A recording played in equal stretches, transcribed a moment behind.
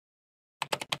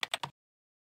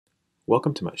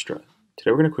Welcome to Maestra. Today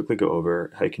we're going to quickly go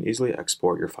over how you can easily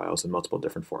export your files in multiple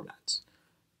different formats.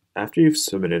 After you've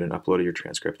submitted and uploaded your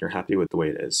transcript and you're happy with the way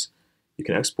it is, you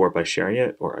can export by sharing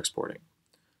it or exporting.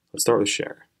 Let's start with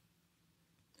share.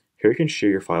 Here you can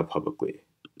share your file publicly.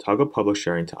 Toggle public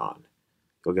sharing to on.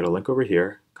 You'll get a link over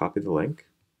here, copy the link,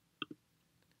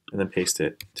 and then paste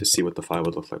it to see what the file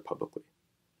would look like publicly.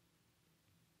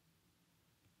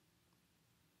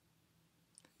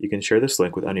 You can share this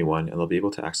link with anyone and they'll be able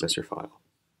to access your file.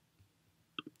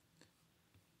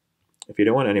 If you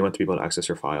don't want anyone to be able to access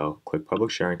your file, click Public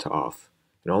Sharing to off,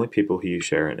 and only people who you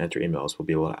share and enter emails will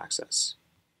be able to access.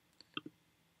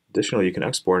 Additionally, you can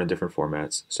export in different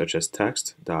formats, such as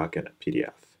text, doc, and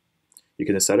PDF. You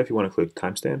can decide if you want to include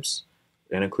timestamps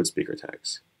and include speaker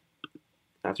tags.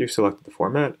 After you've selected the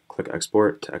format, click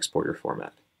Export to export your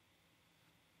format.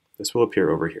 This will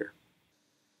appear over here.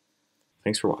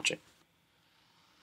 Thanks for watching.